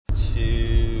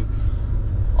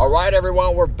All right,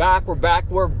 everyone, we're back,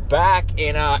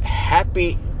 and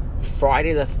happy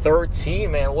Friday the 13th,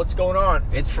 man. What's going on?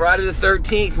 It's Friday the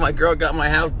 13th. My girl got my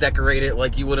house decorated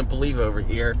like you wouldn't believe over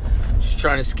here. She's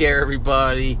trying to scare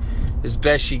everybody as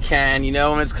best she can,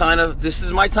 and it's this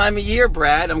is my time of year,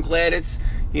 Brad. I'm glad it's,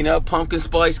 pumpkin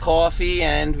spice coffee,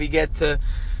 and we get to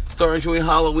start enjoying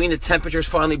Halloween. The temperature's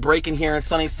finally breaking here in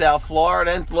sunny South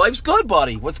Florida, and life's good,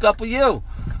 buddy. What's up with you?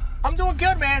 I'm doing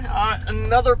good, man.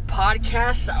 Another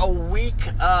podcast a week,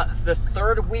 the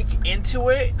third week into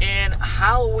it, and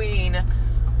Halloween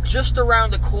just around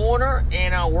the corner,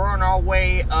 and we're on our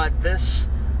way this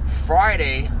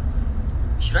Friday.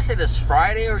 Should I say this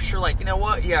Friday, or should you know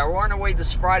what? Yeah, we're on our way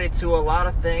this Friday to a lot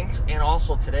of things, and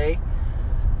also today,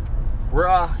 you're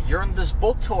on this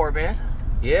book tour, man.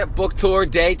 Yeah, book tour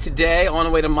day today, on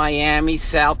the way to Miami,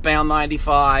 southbound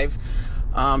 95.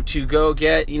 To go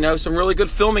get, some really good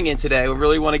filming in today. We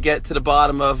really want to get to the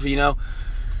bottom of,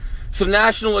 some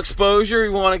national exposure. We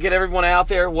want to get everyone out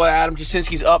there, what Adam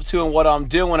Jasinski's up to and what I'm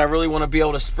doing. I really want to be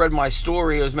able to spread my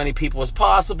story to as many people as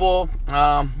possible.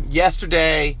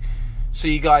 Yesterday, so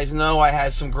you guys know, I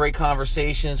had some great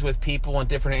conversations with people in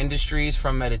different industries,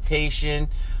 from meditation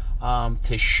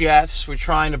to chefs. We're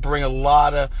trying to bring a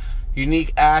lot of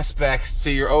unique aspects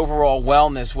to your overall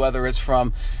wellness, whether it's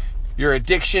from your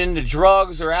addiction to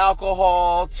drugs or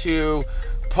alcohol, to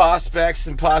prospects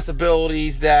and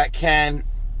possibilities that can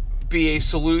be a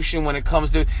solution when it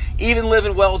comes to even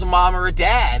living well as a mom or a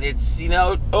dad. It's,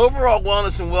 overall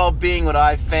wellness and well-being, what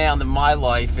I've found in my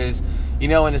life is, a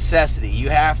necessity. You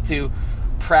have to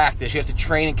practice. You have to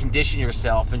train and condition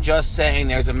yourself. And just saying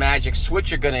there's a magic switch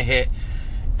you're going to hit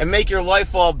and make your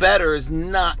life all better is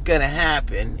not going to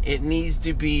happen. It needs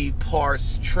to be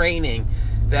parts training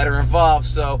that are involved.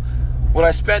 So what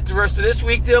I spent the rest of this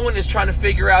week doing is trying to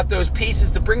figure out those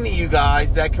pieces to bring to you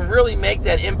guys that can really make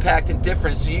that impact and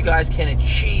difference, so you guys can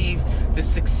achieve the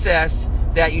success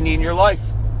that you need in your life.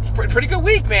 It's a pretty good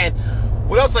week, man.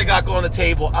 What else I got going on the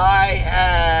table? I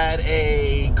had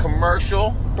a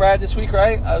commercial, Brad, this week,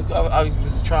 right? I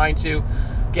was trying to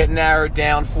get narrowed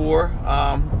down for.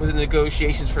 Was in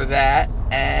negotiations for that.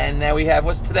 And now we have,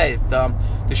 what's today?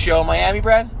 The show in Miami,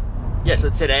 Brad? Yeah,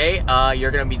 so today you're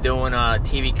going to be doing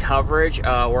TV coverage.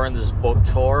 We're on this book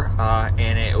tour,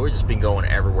 and we've just been going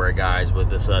everywhere, guys, with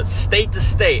this state to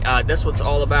state. That's what it's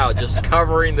all about, just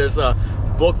covering this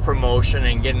book promotion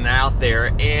and getting out there.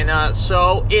 And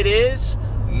so it is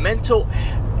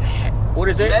what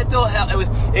is it? Mental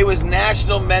health. It was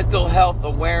National Mental Health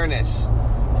Awareness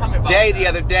Day the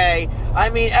other day. I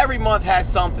mean, every month has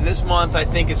something. This month, I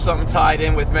think, is something tied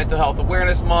in with Mental Health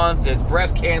Awareness Month. It's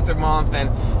Breast Cancer Month, and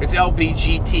it's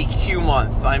LGBTQ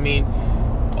Month. I mean,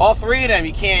 all three of them,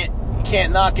 you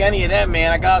can't knock any of them,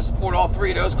 man. I gotta support all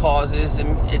three of those causes,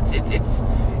 and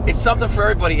it's something for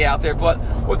everybody out there. But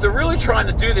what they're really trying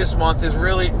to do this month is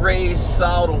really raise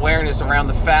solid awareness around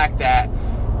the fact that,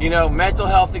 mental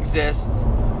health exists.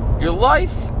 Your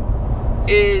life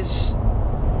is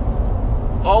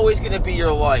always going to be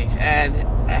your life, and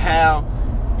how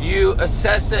you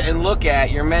assess it and look at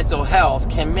your mental health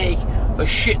can make a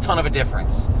shit ton of a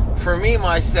difference. For me,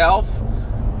 myself,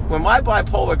 when my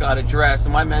bipolar got addressed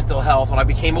and my mental health, when I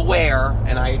became aware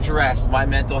and I addressed my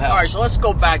mental health. All right, so let's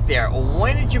go back there.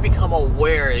 When did you become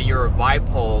aware that you're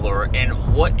bipolar,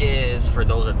 and what is, for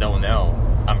those that don't know,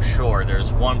 I'm sure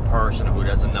there's one person who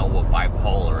doesn't know what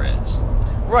bipolar is.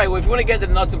 Right, well, if you want to get to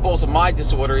the nuts and bolts of my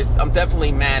disorder, I'm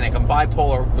definitely manic. I'm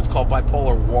bipolar, what's called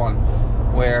bipolar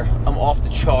 1, where I'm off the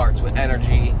charts with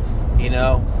energy,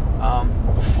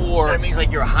 before. So that means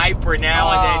you're hyper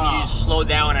now, and then you slow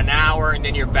down an hour, and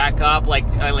then you're back up, like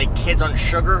kids on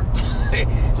sugar?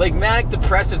 Like manic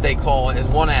depressive, they call it, is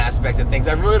one aspect of things.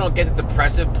 I really don't get the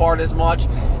depressive part as much,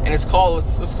 and it's called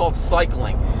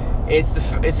cycling.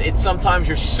 It's sometimes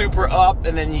you're super up,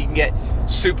 and then you can get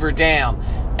super down.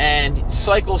 And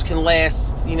cycles can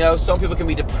last, some people can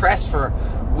be depressed for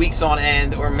weeks on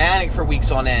end or manic for weeks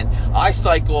on end. I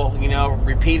cycle,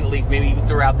 repeatedly, maybe even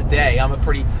throughout the day. I'm a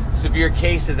pretty severe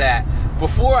case of that.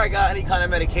 Before I got any kind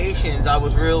of medications, I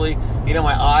was really,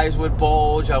 my eyes would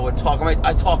bulge. I would talk.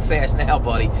 I talk fast now,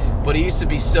 buddy. But it used to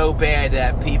be so bad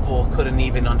that people couldn't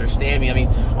even understand me. I mean,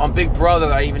 on Big Brother,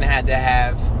 I even had to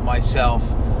have myself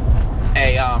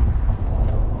a,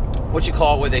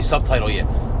 where they subtitle you.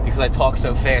 Because I talk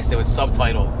so fast, they would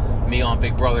subtitle me on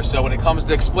Big Brother. So when it comes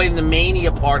to explaining the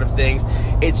mania part of things,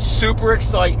 it's super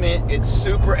excitement, it's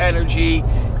super energy,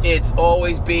 it's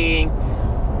always being...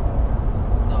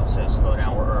 No, so slow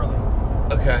down, we're early.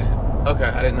 Okay,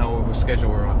 I didn't know what schedule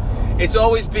we're on. it's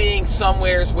always being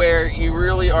somewheres where you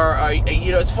really are,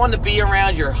 you know, it's fun to be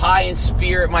around. You're high in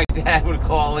spirit, my dad would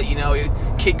call it, you know,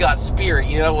 kid got spirit,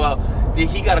 you know, well,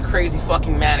 he got a crazy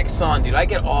fucking manic son, dude. I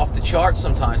get off the charts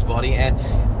sometimes, buddy, and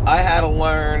I had to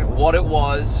learn what it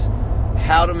was,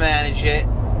 how to manage it,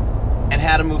 and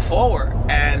how to move forward.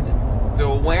 And the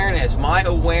awareness, my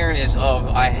awareness of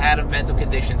I had a mental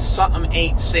condition, something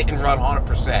ain't sitting right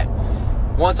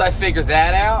 100%. Once I figured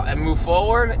that out and moved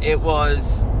forward, it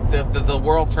was the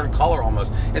world turned color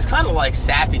almost. It's kind of like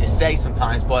sappy to say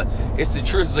sometimes, but it's the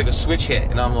truth. It's like a switch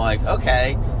hit, and I'm like,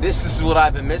 okay, this is what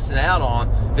I've been missing out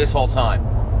on this whole time.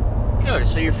 Good.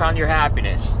 So you found your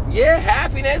happiness. Yeah,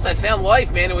 happiness. I found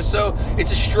life, man. It's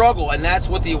a struggle, and that's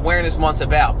what the Awareness Month's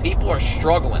about. People are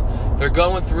struggling. They're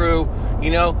going through,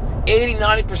 you know, 80,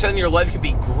 90% of your life can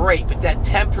be great, but that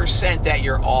 10% that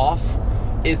you're off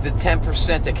is the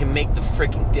 10% that can make the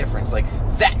freaking difference. Like,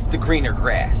 that's the greener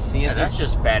grass. You know? Yeah, that's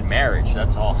just bad marriage,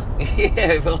 that's all.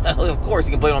 Yeah, well, of course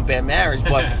you can blame it on bad marriage,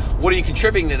 but what are you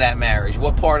contributing to that marriage?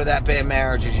 What part of that bad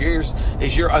marriage is yours?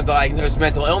 Is your undiagnosed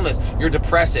mental illness? You're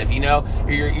depressive, you know?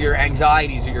 Your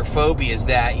anxieties or your phobias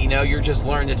that, you know, you're just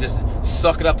learning to just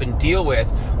suck it up and deal with,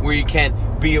 where you can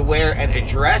be aware and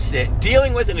address it.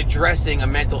 Dealing with and addressing a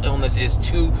mental illness is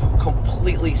two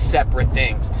completely separate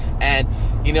things. And,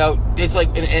 you know, it's like,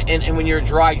 and when you're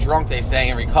dry drunk, they say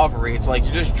in recovery, it's like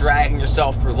you're just dragging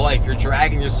yourself through life. You're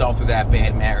dragging yourself through that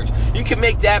bad marriage. You can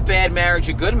make that bad marriage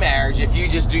a good marriage if you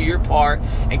just do your part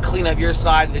and clean up your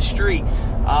side of the street.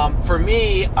 For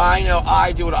me, I know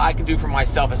I do what I can do for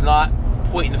myself. It's not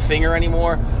pointing the finger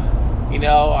anymore. You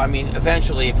know, I mean,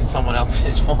 eventually, if it's someone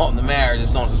else's fault in the marriage,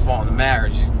 it's someone else's fault in the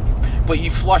marriage. But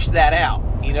you flush that out,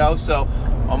 you know? So,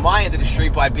 on my end of the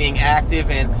street, by being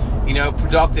active and, you know,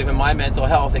 productive in my mental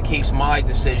health, it keeps my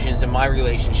decisions and my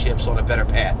relationships on a better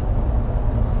path.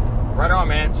 Right on,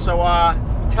 man. So,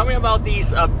 tell me about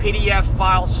these PDF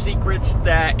file secrets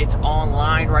that it's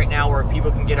online right now where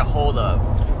people can get a hold of.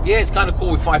 Yeah, it's kind of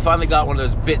cool. I finally got one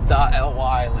of those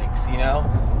bit.ly links, you know?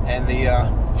 And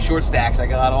the short stacks, I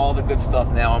got all the good stuff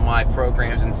now on my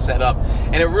programs and set up.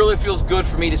 And it really feels good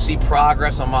for me to see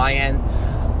progress on my end.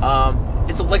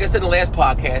 It's like I said in the last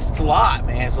podcast, it's a lot,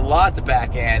 man. It's a lot at the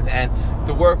back end. And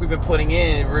the work we've been putting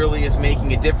in, it really is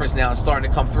making a difference now and starting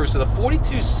to come through. So the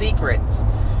 42 secrets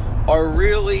are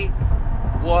really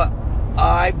what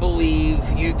I believe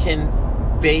you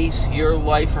can base your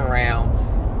life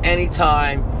around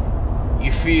anytime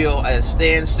you feel at a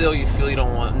standstill, you feel you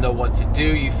don't know what to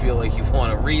do, you feel like you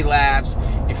want to relapse,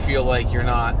 you feel like you're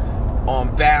not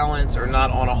on balance or not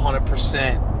on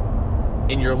 100%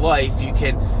 in your life. You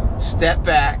can step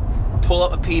back, pull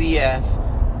up a PDF,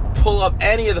 pull up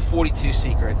any of the 42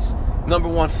 secrets. Number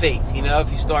one, faith. You know,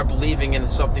 if you start believing in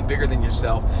something bigger than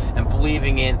yourself and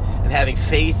believing in and having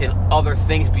faith in other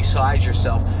things besides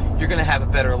yourself, you're going to have a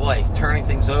better life. Turning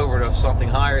things over to something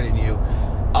higher than you,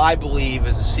 I believe,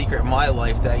 is a secret in my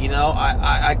life that, you know,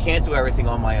 I can't do everything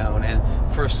on my own. And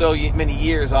for so many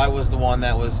years, I was the one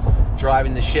that was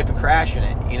driving the ship and crashing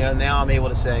it. You know, now I'm able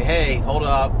to say, hey, hold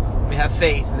up. We have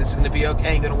faith, and this is going to be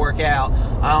okay and going to work out.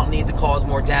 I don't need to cause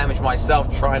more damage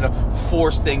myself trying to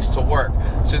force things to work.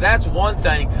 So that's one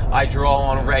thing I draw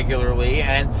on regularly.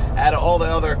 And out of all the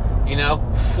other, you know,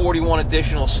 41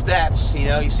 additional steps, you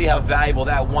know, you see how valuable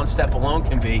that one step alone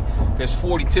can be. There's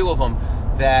 42 of them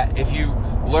that if you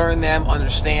learn them,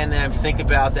 understand them, think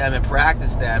about them, and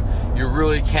practice them, you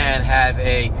really can have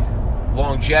a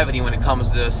longevity when it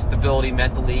comes to stability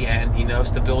mentally and, you know,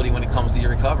 stability when it comes to your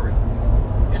recovery.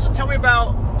 So tell me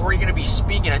about where you're going to be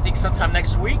speaking, I think sometime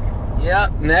next week? Yeah,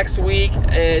 next week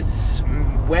it's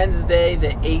Wednesday the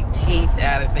 18th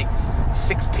at, I think,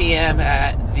 6 p.m.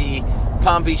 at the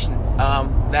Palm Beach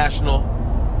National,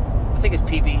 I think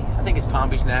it's Palm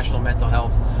Beach National Mental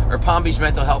Health, or Palm Beach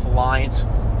Mental Health Alliance.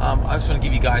 I just want to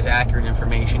give you guys accurate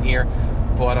information here,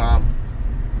 but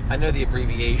I know the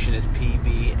abbreviation is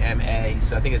PBMA,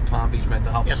 so I think it's Palm Beach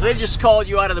Mental Health. Yeah, so they just called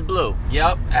you out of the blue.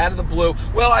 Yep, out of the blue.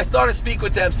 Well, I started to speak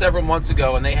with them several months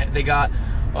ago, and they got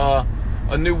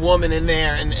a new woman in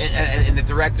there in the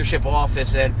directorship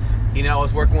office, and, you know, I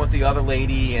was working with the other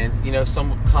lady, and, you know,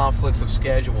 some conflicts of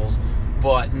schedules.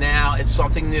 But now it's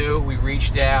something new. We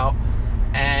reached out,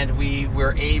 and we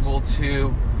were able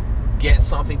to get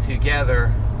something together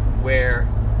where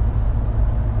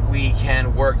we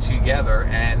can work together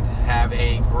and have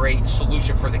a great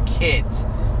solution for the kids.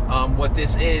 What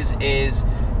this is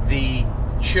the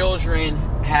children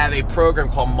have a program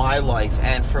called My Life,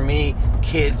 and for me,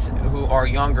 kids who are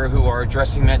younger who are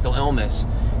addressing mental illness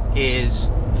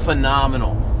is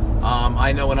phenomenal.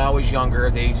 I know when I was younger,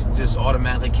 they just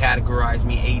automatically categorized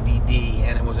me ADD,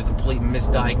 and it was a complete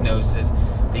misdiagnosis.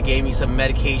 They gave me some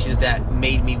medications that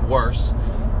made me worse,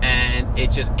 and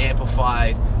it just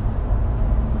amplified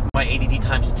my ADD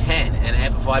times 10 and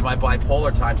amplified my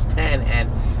bipolar times 10.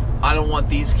 And I don't want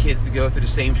these kids to go through the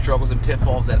same struggles and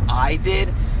pitfalls that I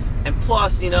did. And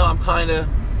plus, I'm kind of,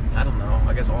 I don't know,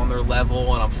 I guess on their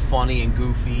level, and I'm funny and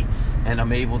goofy, and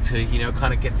I'm able to,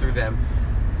 kind of get through them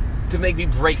to make me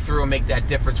break through and make that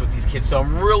difference with these kids. So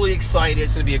I'm really excited.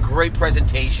 It's going to be a great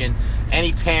presentation.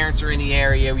 Any parents are in the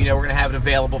area, we're going to have it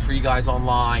available for you guys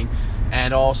online,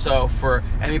 and also for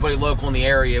anybody local in the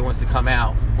area who wants to come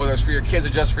out, whether it's for your kids or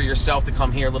just for yourself to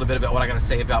come hear a little bit about what I got to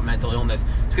say about mental illness.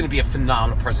 It's going to be a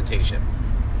phenomenal presentation.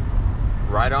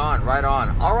 Right on, right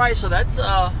on. All right, so that's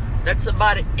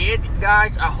about it,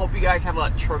 guys. I hope you guys have a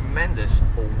tremendous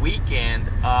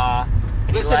weekend.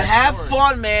 Listen, have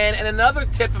fun, man. And another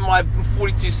tip in my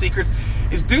 42 Secrets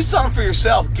is do something for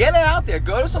yourself. Get out there.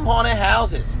 Go to some haunted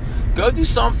houses. Go do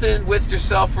something with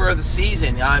yourself for the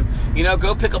season.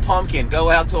 Go pick a pumpkin. Go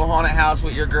out to a haunted house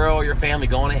with your girl or your family.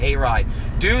 Go on a hayride.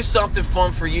 Do something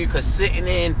fun for you, because sitting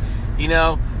in,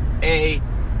 a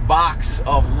box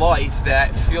of life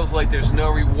that feels like there's no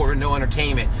reward or no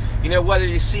entertainment. Whether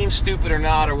you seem stupid or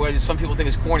not, or whether some people think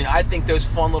it's corny, I think those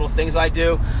fun little things I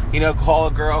do, call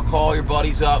a girl, call your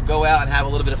buddies up, go out and have a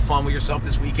little bit of fun with yourself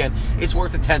this weekend. It's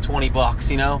worth the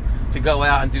 $10-$20, to go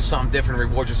out and do something different,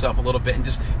 reward yourself a little bit, and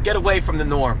just get away from the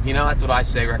norm. That's what I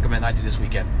recommend I do this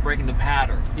weekend. Breaking the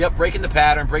pattern. Yep, breaking the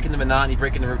pattern, breaking the monotony,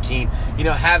 breaking the routine.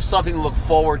 Have something to look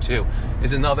forward to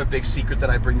is another big secret that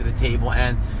I bring to the table.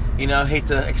 And, hate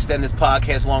to extend this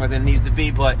podcast longer than it needs to be,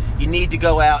 but you need to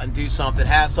go out and do something,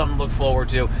 have something to look forward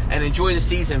to, and enjoy the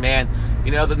season, man.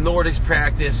 The Nordics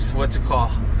practice, what's it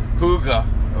called?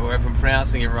 Hygge, or if I'm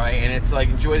pronouncing it right, and it's like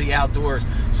enjoy the outdoors.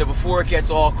 So before it gets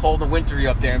all cold and wintry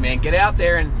up there, man, get out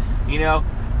there and,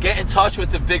 get in touch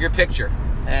with the bigger picture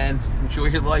and enjoy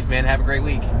your life, man. Have a great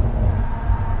week.